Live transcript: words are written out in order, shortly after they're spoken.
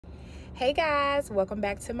Hey guys, welcome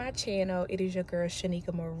back to my channel. It is your girl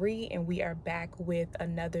Shanika Marie, and we are back with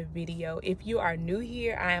another video. If you are new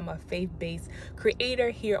here, I am a faith-based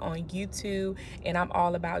creator here on YouTube, and I'm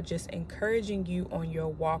all about just encouraging you on your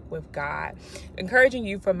walk with God, encouraging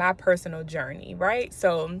you for my personal journey, right?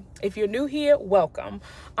 So if you're new here, welcome.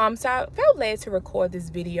 So I felt led to record this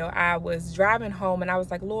video. I was driving home and I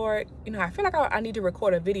was like, Lord, I feel like I need to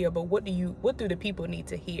record a video, but what do the people need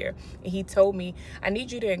to hear? And he told me, I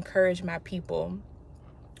need you to encourage my people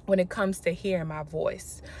when it comes to hearing my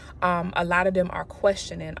voice. A lot of them are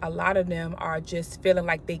questioning. A lot of them are just feeling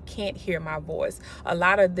like they can't hear my voice. A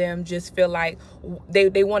lot of them just feel like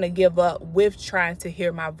they want to give up with trying to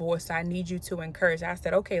hear my voice. So I need you to encourage. I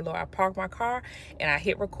said, okay, Lord, I parked my car and I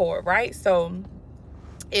hit record, right? So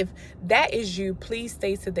if that is you, please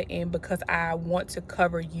stay to the end because I want to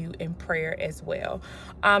cover you in prayer as well.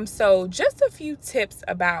 So just a few tips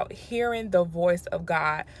about hearing the voice of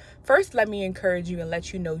God. First, let me encourage you and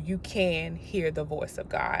let you know you can hear the voice of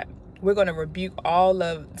God. We're going to rebuke all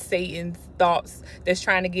of Satan's thoughts that's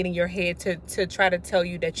trying to get in your head to try to tell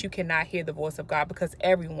you that you cannot hear the voice of God, because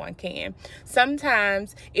everyone can.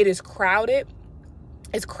 Sometimes it is crowded.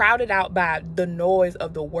 It's crowded out by the noise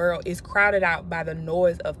of the world. It's crowded out by the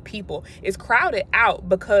noise of people. It's crowded out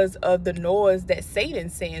because of the noise that Satan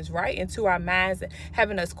sends right into our minds,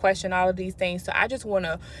 having us question all of these things. So I just want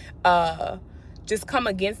to just come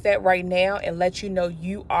against that right now and let you know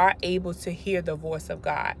you are able to hear the voice of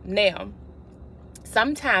God. Now,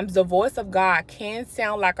 sometimes the voice of God can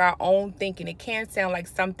sound like our own thinking. It can sound like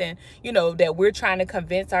something, that we're trying to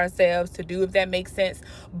convince ourselves to do, if that makes sense.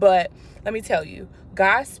 But let me tell you,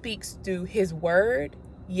 God speaks through his word.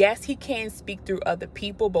 Yes, he can speak through other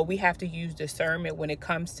people, but we have to use discernment when it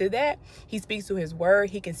comes to that. He speaks through his word.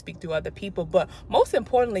 He can speak through other people, but most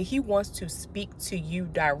importantly, he wants to speak to you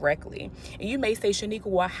directly. And you may say, Shanika,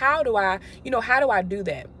 well, how do I do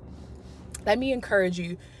that? Let me encourage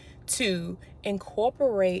you to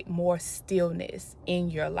incorporate more stillness in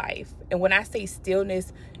your life. And when I say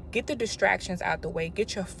stillness, get the distractions out the way,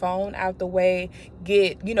 get your phone out the way,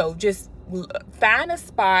 just find a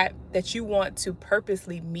spot that you want to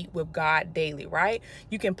purposely meet with God daily, right?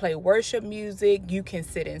 You can play worship music, you can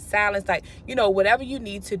sit in silence, whatever you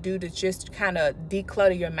need to do to just kind of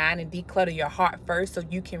declutter your mind and declutter your heart first so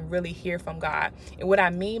you can really hear from God. And what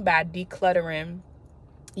I mean by decluttering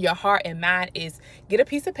your heart and mind is get a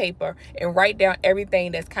piece of paper and write down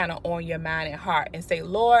everything that's kind of on your mind and heart and say,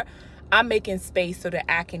 Lord, I'm making space so that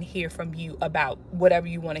I can hear from you about whatever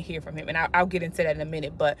you want to hear from him. And I'll get into that in a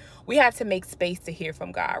minute, but we have to make space to hear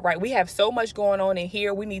from God, right? We have so much going on in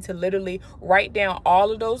here. We need to literally write down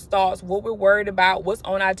all of those thoughts, what we're worried about, what's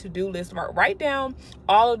on our to-do list, right? Write down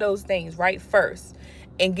all of those things right first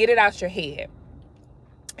and get it out your head.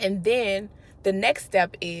 And then the next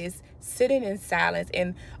step is sitting in silence.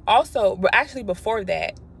 And also, but actually before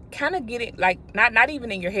that, kind of get it, not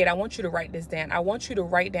even in your head. I want you to write this down. I want you to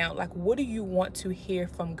write down, what do you want to hear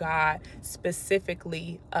from God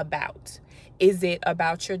specifically about? Is it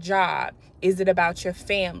about your job? Is it about your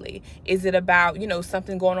family? Is it about,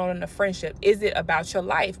 something going on in a friendship? Is it about your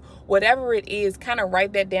life? Whatever it is, kind of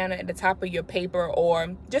write that down at the top of your paper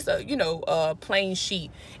or just a plain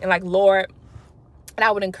sheet. And Lord, and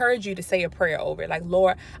I would encourage you to say a prayer over it.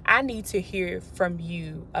 Lord, I need to hear from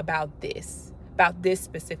you about this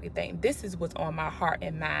specific thing. This is what's on my heart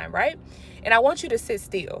and mind, right? And I want you to sit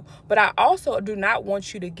still. But I also do not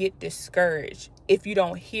want you to get discouraged if you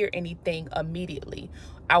don't hear anything immediately.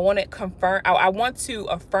 I want to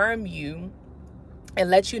affirm you and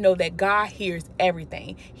let you know that God hears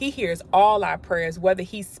everything. He hears all our prayers, whether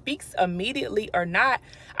he speaks immediately or not.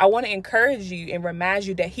 I want to encourage you and remind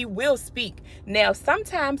you that he will speak. Now,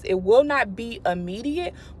 sometimes it will not be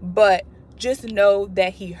immediate, but just know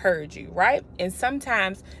that he heard you, right? And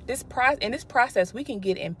sometimes in this process, we can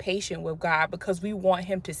get impatient with God because we want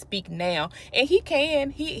him to speak now. And he can,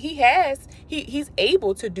 he's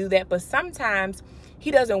able to do that. But sometimes he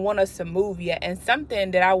doesn't want us to move yet. And something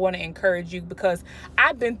that I want to encourage you, because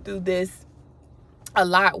I've been through this a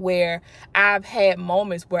lot, where I've had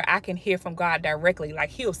moments where I can hear from God directly.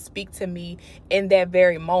 He'll speak to me in that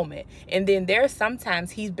very moment. And then there's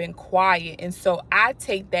sometimes he's been quiet. And so I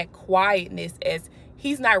take that quietness as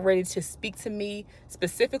he's not ready to speak to me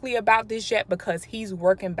specifically about this yet, because he's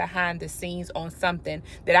working behind the scenes on something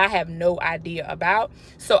that I have no idea about.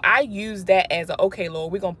 So I use that as okay,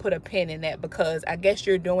 Lord, we're going to put a pin in that, because I guess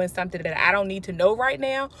you're doing something that I don't need to know right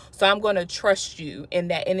now. So I'm going to trust you in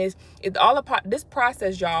that. And it's all about this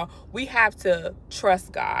process, y'all. We have to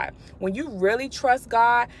trust God. When you really trust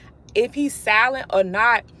God, if he's silent or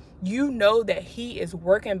not, you know that he is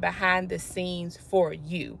working behind the scenes for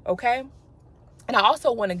you, okay? And I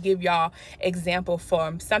also want to give y'all example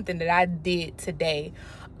from something that I did today.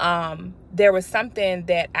 There was something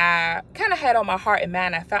that I kind of had on my heart and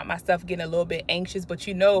mind. I found myself getting a little bit anxious, but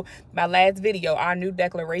you know, my last video, our new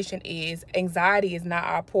declaration is anxiety is not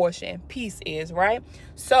our portion. Peace is, right?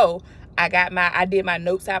 So I did my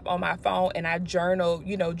notes app on my phone, and I journaled,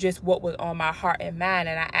 you know, just what was on my heart and mind.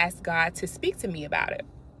 And I asked God to speak to me about it.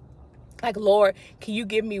 Like, Lord, can you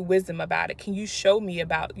give me wisdom about it? Can you show me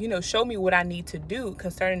about, you know, show me what I need to do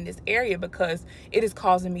concerning this area, because it is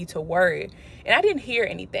causing me to worry. And I didn't hear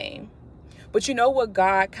anything. But you know what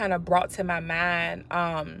God kind of brought to my mind?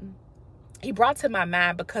 He brought to my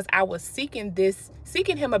mind because I was seeking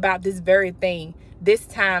him about this very thing this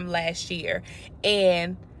time last year.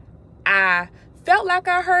 And I felt like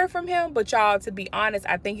I heard from him, but y'all, to be honest,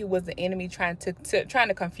 I think it was the enemy trying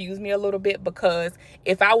to confuse me a little bit, because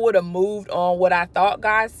if I would have moved on what I thought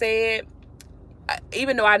God said,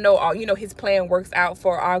 even though I know all, you know, his plan works out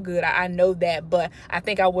for our good, I know that, but I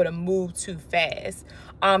think I would have moved too fast.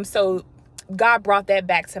 So God brought that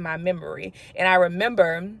back to my memory. And I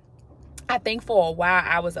remember, I think for a while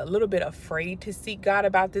I was a little bit afraid to seek God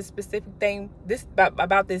about this specific thing,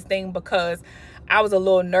 about this thing, because I was a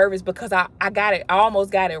little nervous, because I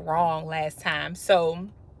almost got it wrong last time. So,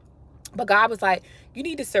 but God was like, you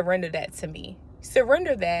need to surrender that to me.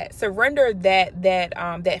 Surrender that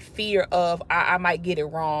fear of I might get it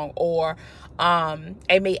wrong, or I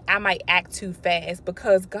might act too fast,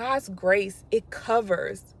 because God's grace, it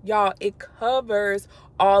covers, y'all, it covers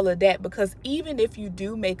all of that. Because even if you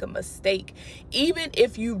do make a mistake, even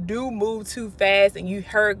if you do move too fast and you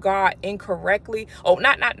heard God incorrectly,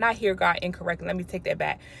 not hear God incorrectly, let me take that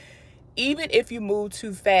back. Even if you move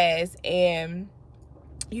too fast and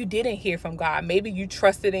you didn't hear from God, maybe you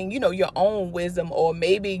trusted in, you know, your own wisdom, or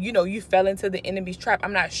maybe, you know, you fell into the enemy's trap.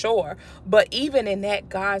 I'm not sure. But even in that,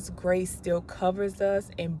 God's grace still covers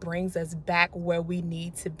us and brings us back where we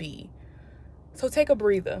need to be. So take a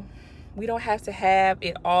breather. We don't have to have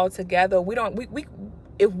it all together.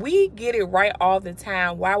 If we get it right all the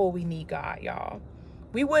time, why would we need God, y'all?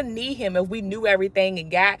 We wouldn't need him if we knew everything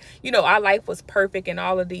and got, you know, our life was perfect and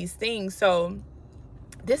all of these things. So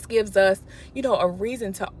this gives us, you know, a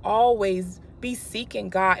reason to always be seeking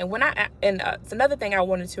God. And it's another thing I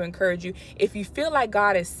wanted to encourage you. If you feel like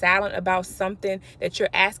God is silent about something that you're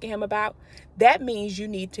asking him about, that means you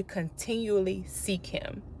need to continually seek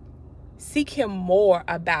him. Seek him more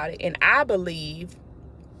about it. And I believe,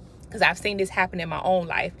 because I've seen this happen in my own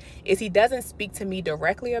life, is he doesn't speak to me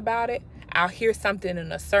directly about it. I'll hear something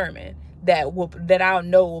in a sermon that I'll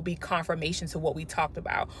know will be confirmation to what we talked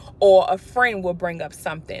about, or a friend will bring up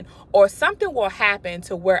something, or something will happen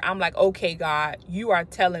to where I'm like, okay, God, you are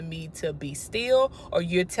telling me to be still, or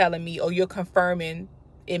you're telling me, or you're confirming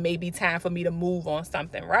it may be time for me to move on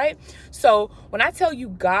something, right? So when I tell you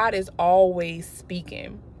God is always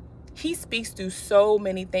speaking, he speaks through so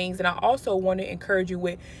many things. And I also want to encourage you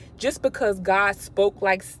with, just because God spoke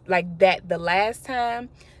like that the last time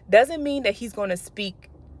doesn't mean that he's going to speak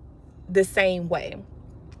the same way.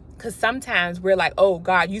 Because sometimes we're like, oh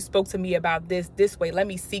God, you spoke to me about this way, let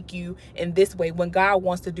me seek you in this way, when God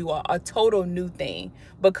wants to do a total new thing,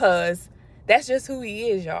 because that's just who he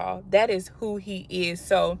is, y'all. That is who he is.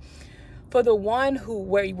 So for the one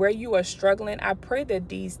where you are struggling, I pray that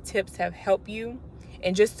these tips have helped you.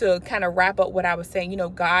 And just to kind of wrap up what I was saying, you know,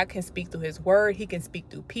 God can speak through his word. He can speak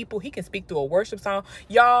through people. He can speak through a worship song.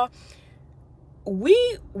 Y'all,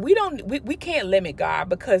 we can't limit God,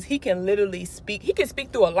 because he can literally speak. He can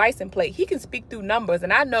speak through a license plate. He can speak through numbers.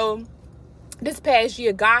 And I know this past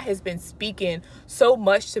year, God has been speaking so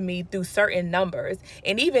much to me through certain numbers.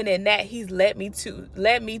 And even in that, he's led me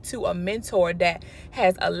to a mentor that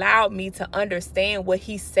has allowed me to understand what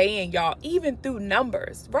he's saying, y'all, even through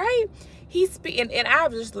numbers, right? He's speaking, and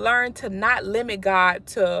I've just learned to not limit God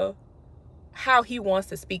to how he wants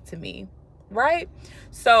to speak to me, right?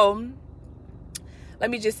 So let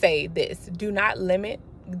me just say this. Don't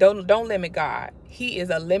limit God. He is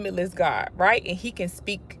a limitless God, right? And he can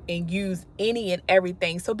speak and use any and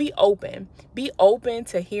everything. So be open. Be open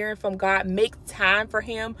to hearing from God. Make time for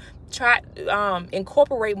him. Try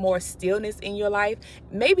incorporate more stillness in your life.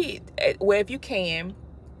 Maybe, well, if you can,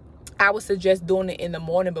 I would suggest doing it in the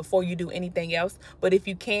morning before you do anything else. But if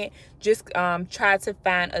you can't, just try to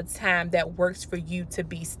find a time that works for you to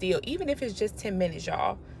be still. Even if it's just 10 minutes,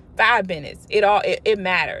 y'all. 5 minutes. It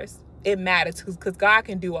matters. It matters, because God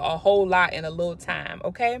can do a whole lot in a little time,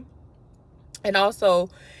 okay? And also,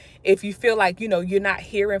 if you feel like, you're not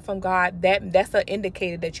hearing from God, that's an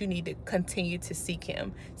indicator that you need to continue to seek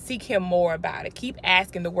him more about it. Keep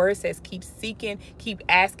asking. The word says keep seeking, keep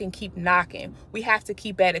asking, keep knocking. We have to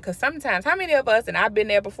keep at it, because sometimes, how many of us, and I've been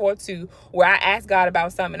there before too, where I asked God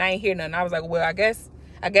about something and I ain't hear nothing. I was like, well, I guess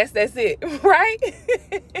that's it. Right?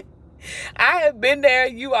 I have been there.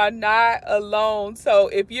 You are not alone. So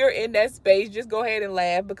if you're in that space, just go ahead and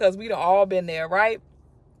laugh, because we done all been there, right?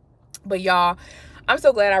 But y'all, I'm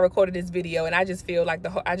so glad I recorded this video, and I just feel like the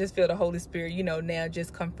Holy Spirit, now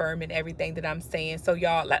just confirming everything that I'm saying. So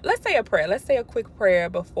y'all, let's say a prayer. Let's say a quick prayer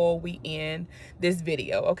before we end this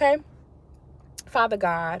video, okay? Father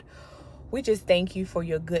God, we just thank you for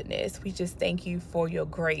your goodness. We just thank you for your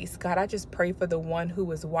grace. God, I just pray for the one who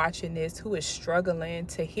is watching this, who is struggling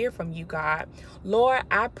to hear from you, God. Lord,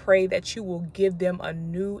 I pray that you will give them a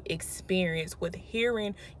new experience with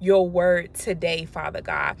hearing your word today, Father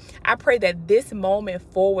God. I pray that this moment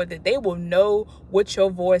forward, that they will know what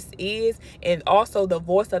your voice is, and also the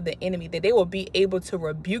voice of the enemy, that they will be able to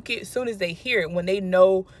rebuke it as soon as they hear it, when they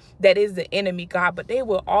know that is the enemy, God. But they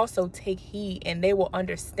will also take heed, and they will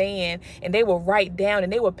understand, and they will write down,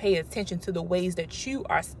 and they will pay attention to the ways that you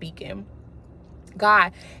are speaking.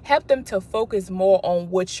 God, help them to focus more on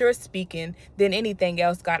what you're speaking than anything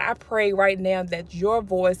else, God. I pray right now that your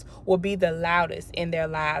voice will be the loudest in their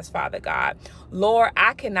lives, Father God. Lord,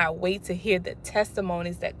 I cannot wait to hear the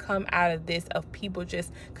testimonies that come out of this, of people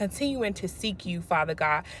just continuing to seek you, Father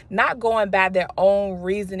God, not going by their own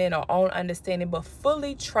reasoning or own understanding, but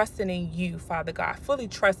fully trusting in you, Father God, fully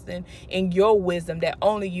trusting in your wisdom that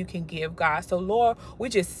only you can give, God. So Lord, we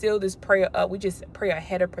just seal this prayer up. We just pray a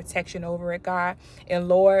head of protection over it, God. And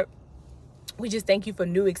Lord, we just thank you for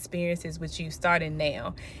new experiences with you starting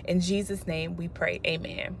now. In Jesus' name we pray.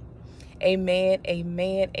 Amen. Amen,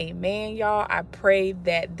 amen, amen, y'all. I pray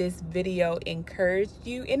that this video encouraged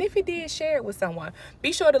you. And if it did, share it with someone.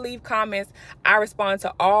 Be sure to leave comments. I respond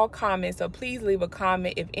to all comments. So please leave a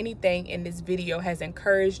comment if anything in this video has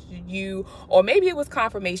encouraged you, or maybe it was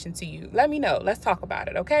confirmation to you. Let me know. Let's talk about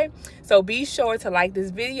it, okay? So be sure to like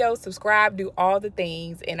this video, subscribe, do all the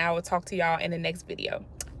things, and I will talk to y'all in the next video.